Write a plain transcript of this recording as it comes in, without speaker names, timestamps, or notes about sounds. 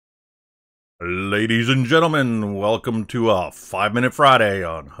Ladies and gentlemen, welcome to a 5-Minute Friday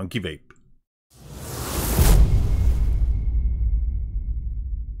on Hunky Vape.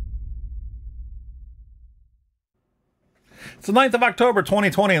 It's the 9th of October,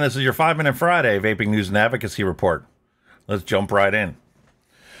 2020, and this is your 5-Minute Friday Vaping News and Advocacy Report. Let's jump right in.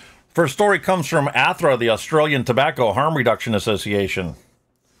 First story comes from ATHRA, the Australian Tobacco Harm Reduction Association.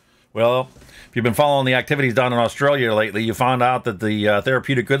 Well, if you've been following the activities down in Australia lately, you found out that the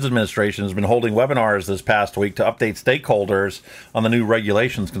Therapeutic Goods Administration has been holding webinars this past week to update stakeholders on the new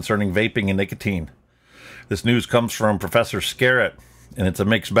regulations concerning vaping and nicotine. This news comes from Professor Skerritt, and it's a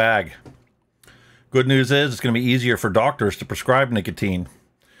mixed bag. Good news is it's going to be easier for doctors to prescribe nicotine.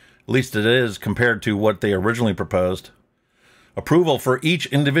 At least it is compared to what they originally proposed. Approval for each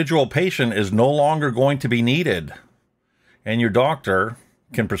individual patient is no longer going to be needed, and your doctor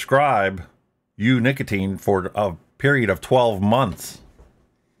can prescribe you nicotine for a period of 12 months.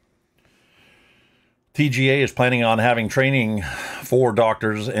 TGA is planning on having training for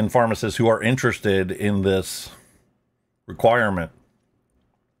doctors and pharmacists who are interested in this requirement.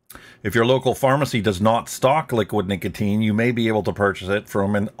 If your local pharmacy does not stock liquid nicotine, you may be able to purchase it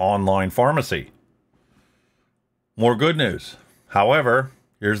from an online pharmacy. More good news. However,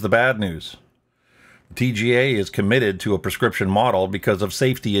 here's the bad news. The TGA is committed to a prescription model because of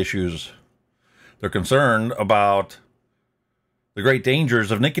safety issues. They're concerned about the great dangers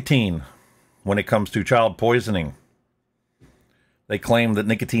of nicotine when it comes to child poisoning. They claim that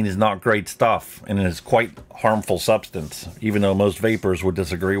nicotine is not great stuff and is quite harmful substance, even though most vapors would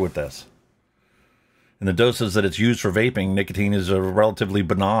disagree with this. In the doses that it's used for vaping, nicotine is relatively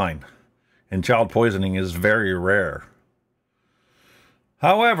benign, and child poisoning is very rare.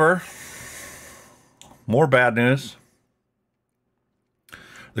 However, more bad news.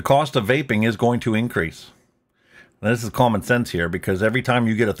 The cost of vaping is going to increase. And this is common sense here, because every time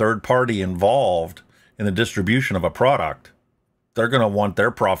you get a third party involved in the distribution of a product, they're going to want their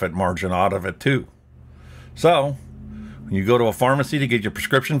profit margin out of it too. So, when you go to a pharmacy to get your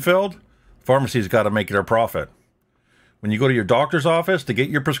prescription filled, the pharmacy's got to make their profit. When you go to your doctor's office to get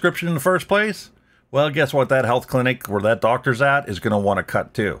your prescription in the first place, well, guess what? That health clinic where that doctor's at is going to want to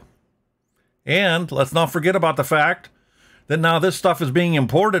cut too. And let's not forget about the fact that now this stuff is being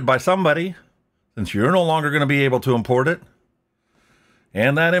imported by somebody, since you're no longer going to be able to import it.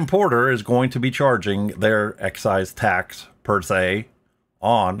 And that importer is going to be charging their excise tax, per se,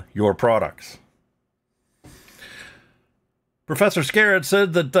 on your products. Professor Skerritt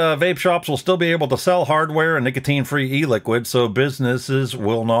said that vape shops will still be able to sell hardware and nicotine-free e-liquid, so businesses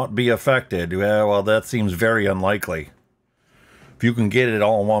will not be affected. Yeah, well, that seems very unlikely. If you can get it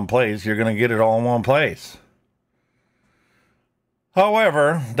all in one place, you're going to get it all in one place.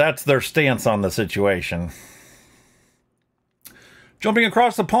 However, that's their stance on the situation. Jumping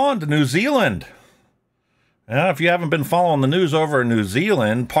across the pond to New Zealand. Now, if you haven't been following the news over in New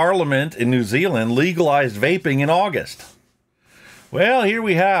Zealand, Parliament in New Zealand legalized vaping in August. Well, here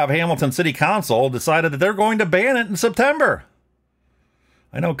we have Hamilton City Council decided that they're going to ban it in September.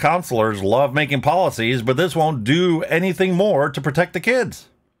 I know councillors love making policies, but this won't do anything more to protect the kids.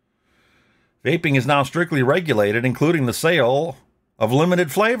 Vaping is now strictly regulated, including the sale of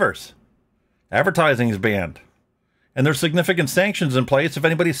limited flavors. Advertising is banned. And there's significant sanctions in place if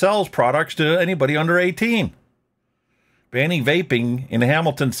anybody sells products to anybody under 18. Banning vaping in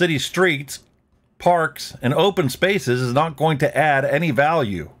Hamilton City streets, parks, and open spaces is not going to add any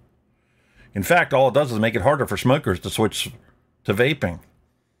value. In fact, all it does is make it harder for smokers to switch to vaping.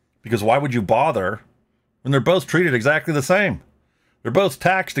 Because why would you bother when they're both treated exactly the same? They're both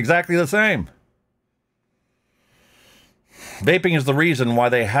taxed exactly the same. Vaping is the reason why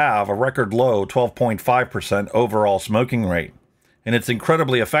they have a record low 12.5% overall smoking rate. And it's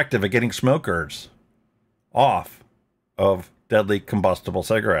incredibly effective at getting smokers off of deadly combustible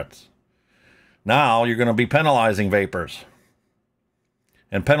cigarettes. Now you're going to be penalizing vapors.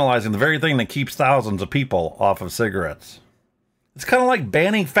 And penalizing the very thing that keeps thousands of people off of cigarettes. It's kind of like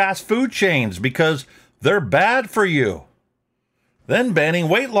banning fast food chains because they're bad for you. Then banning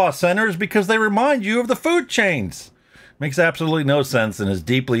weight loss centers because they remind you of the food chains. Makes absolutely no sense and is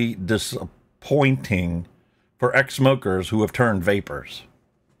deeply disappointing for ex-smokers who have turned vapors.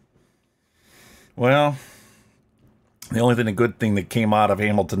 Well, the only good thing that came out of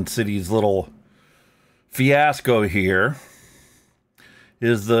Hamilton City's little fiasco here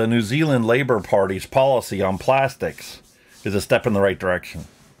is the New Zealand Labour Party's policy on plastics is a step in the right direction.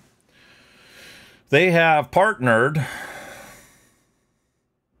 They have partnered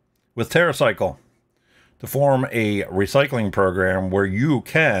with TerraCycle to form a recycling program where you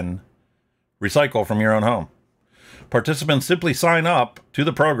can recycle from your own home. Participants simply sign up to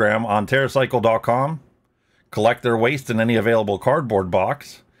the program on TerraCycle.com, collect their waste in any available cardboard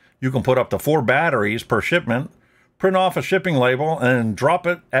box. You can put up to 4 batteries per shipment, print off a shipping label, and drop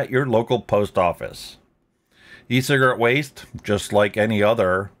it at your local post office. E-cigarette waste, just like any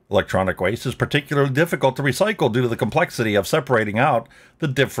other electronic waste, is particularly difficult to recycle due to the complexity of separating out the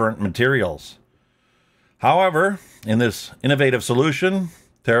different materials. However, in this innovative solution,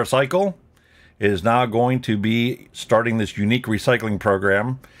 TerraCycle is now going to be starting this unique recycling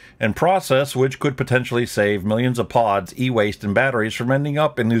program and process which could potentially save millions of pods, e-waste, and batteries from ending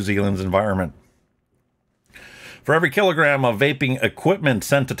up in New Zealand's environment. For every kilogram of vaping equipment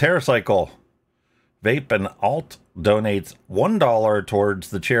sent to TerraCycle, Vape and Alt donates $1 towards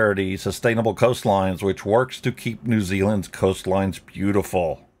the charity Sustainable Coastlines, which works to keep New Zealand's coastlines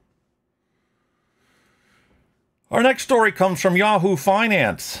beautiful. Our next story comes from Yahoo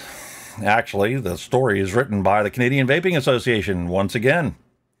Finance. Actually, the story is written by the Canadian Vaping Association once again.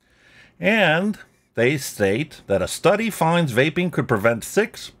 And they state that a study finds vaping could prevent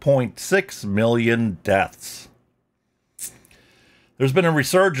 6.6 million deaths. There's been a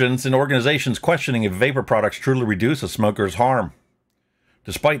resurgence in organizations questioning if vapor products truly reduce a smoker's harm,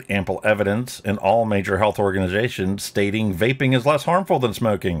 despite ample evidence in all major health organizations stating vaping is less harmful than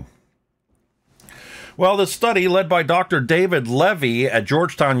smoking. Well, this study, led by Dr. David Levy at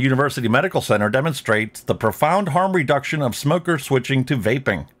Georgetown University Medical Center, demonstrates the profound harm reduction of smokers switching to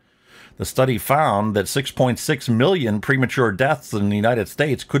vaping. The study found that 6.6 million premature deaths in the United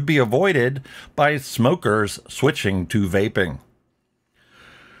States could be avoided by smokers switching to vaping.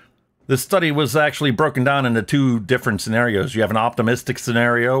 This study was actually broken down into 2 different scenarios. You have an optimistic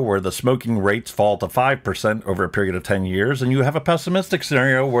scenario where the smoking rates fall to 5% over a period of 10 years, and you have a pessimistic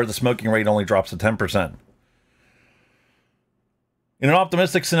scenario where the smoking rate only drops to 10%. In an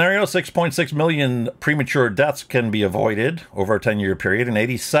optimistic scenario, 6.6 million premature deaths can be avoided over a 10-year period, and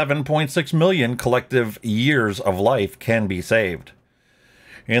 87.6 million collective years of life can be saved.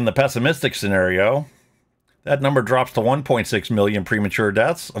 In the pessimistic scenario, that number drops to 1.6 million premature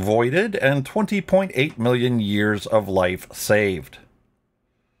deaths avoided and 20.8 million years of life saved.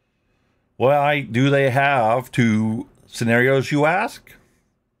 Why do they have 2 scenarios, you ask?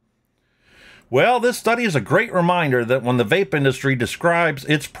 Well, this study is a great reminder that when the vape industry describes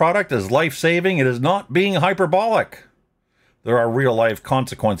its product as life-saving, it is not being hyperbolic. There are real-life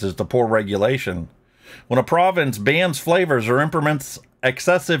consequences to poor regulation. When a province bans flavors or implements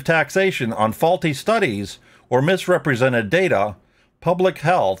excessive taxation on faulty studies or misrepresented data, public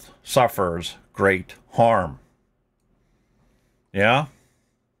health suffers great harm. Yeah?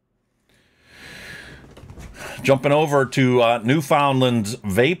 Jumping over to Newfoundland's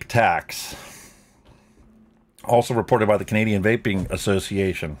vape tax, also reported by the Canadian Vaping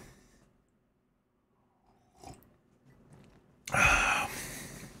Association.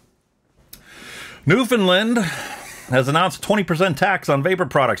 Newfoundland has announced a 20% tax on vapor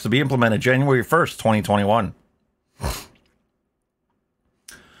products to be implemented January 1st, 2021.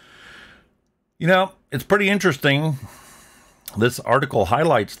 You know, it's pretty interesting. This article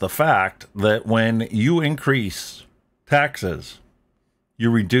highlights the fact that when you increase taxes, you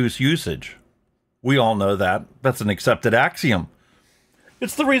reduce usage. We all know that. That's an accepted axiom.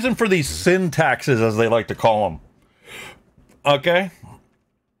 It's the reason for these sin taxes, as they like to call them. Okay?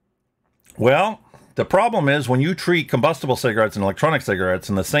 Well, the problem is when you treat combustible cigarettes and electronic cigarettes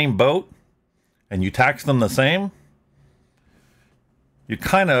in the same boat and you tax them the same, you're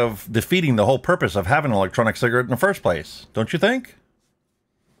kind of defeating the whole purpose of having an electronic cigarette in the first place, don't you think?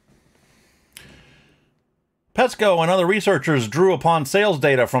 Pesco and other researchers drew upon sales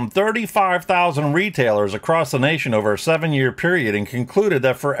data from 35,000 retailers across the nation over a 7-year period and concluded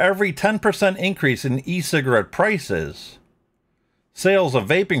that for every 10% increase in e-cigarette prices, sales of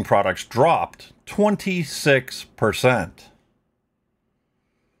vaping products dropped 26%.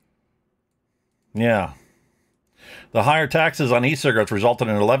 Yeah. The higher taxes on e-cigarettes resulted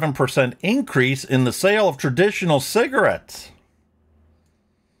in an 11% increase in the sale of traditional cigarettes.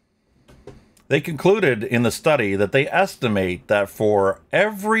 They concluded in the study that they estimate that for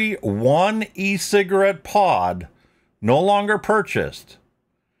every 1 e-cigarette pod no longer purchased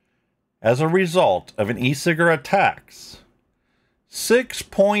as a result of an e-cigarette tax,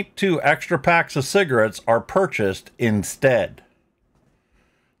 6.2 extra packs of cigarettes are purchased instead.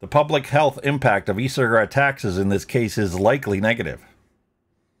 The public health impact of e-cigarette taxes in this case is likely negative.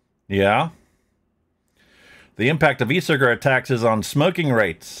 Yeah? The impact of e-cigarette taxes on smoking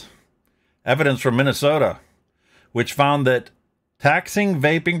rates. Evidence from Minnesota, which found that taxing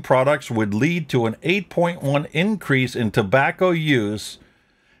vaping products would lead to an 8.1 increase in tobacco use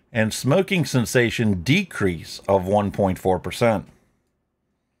and smoking cessation decrease of 1.4%.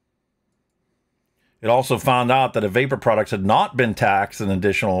 It also found out that if vapor products had not been taxed, an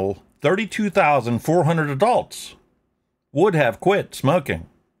additional 32,400 adults would have quit smoking.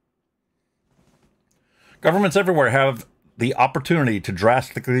 Governments everywhere have the opportunity to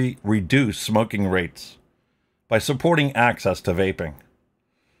drastically reduce smoking rates by supporting access to vaping.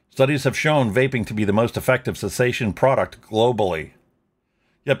 Studies have shown vaping to be the most effective cessation product globally.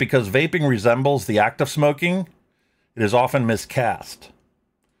 Yet because vaping resembles the act of smoking, it is often miscast.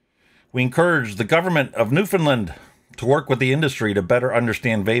 We encourage the government of Newfoundland to work with the industry to better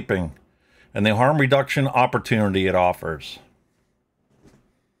understand vaping and the harm reduction opportunity it offers.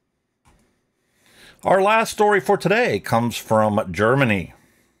 Our last story for today comes from Germany.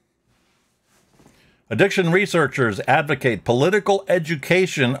 Addiction researchers advocate political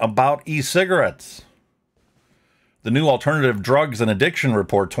education about e-cigarettes. The new Alternative Drugs and Addiction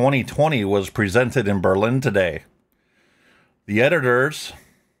Report 2020 was presented in Berlin today. The editor's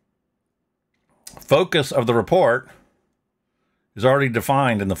focus of the report is already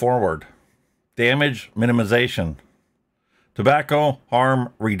defined in the foreword. Damage minimization. Tobacco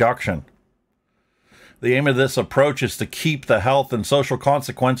harm reduction. The aim of this approach is to keep the health and social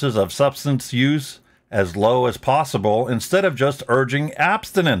consequences of substance use as low as possible instead of just urging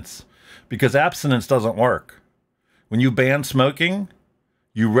abstinence, because abstinence doesn't work. When you ban smoking,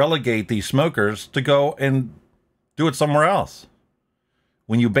 you relegate these smokers to go and do it somewhere else.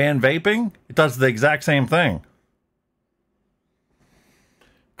 When you ban vaping, it does the exact same thing.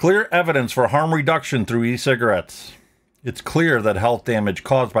 Clear evidence for harm reduction through e-cigarettes. It's clear that health damage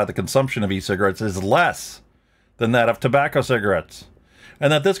caused by the consumption of e-cigarettes is less than that of tobacco cigarettes,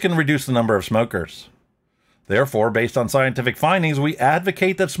 and that this can reduce the number of smokers. Therefore, based on scientific findings, we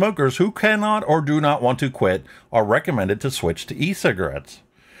advocate that smokers who cannot or do not want to quit are recommended to switch to e-cigarettes.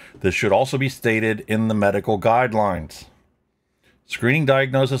 This should also be stated in the medical guidelines. Screening,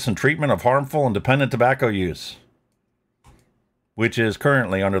 diagnosis, and treatment of harmful and dependent tobacco use, which is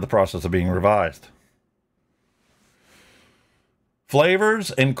currently under the process of being revised.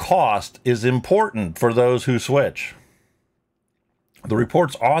 Flavors and cost is important for those who switch. The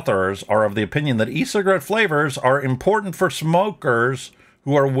report's authors are of the opinion that e-cigarette flavors are important for smokers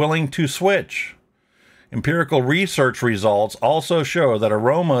who are willing to switch. Empirical research results also show that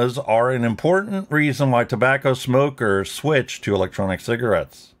aromas are an important reason why tobacco smokers switch to electronic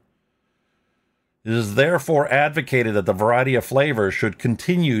cigarettes. It is therefore advocated that the variety of flavors should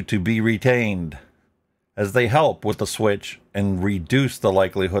continue to be retained, as they help with the switch and reduce the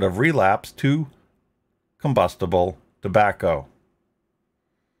likelihood of relapse to combustible tobacco.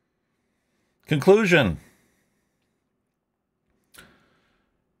 Conclusion.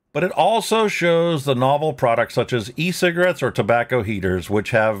 But it also shows the novel products such as e-cigarettes or tobacco heaters,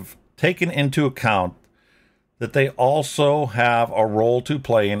 which have taken into account that they also have a role to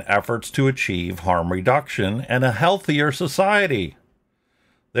play in efforts to achieve harm reduction and a healthier society.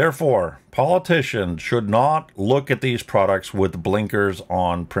 Therefore, politicians should not look at these products with blinkers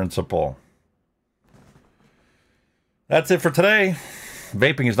on principle. That's it for today.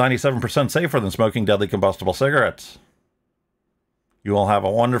 Vaping is 97% safer than smoking deadly combustible cigarettes. You all have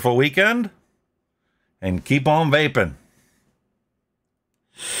a wonderful weekend, and keep on vaping.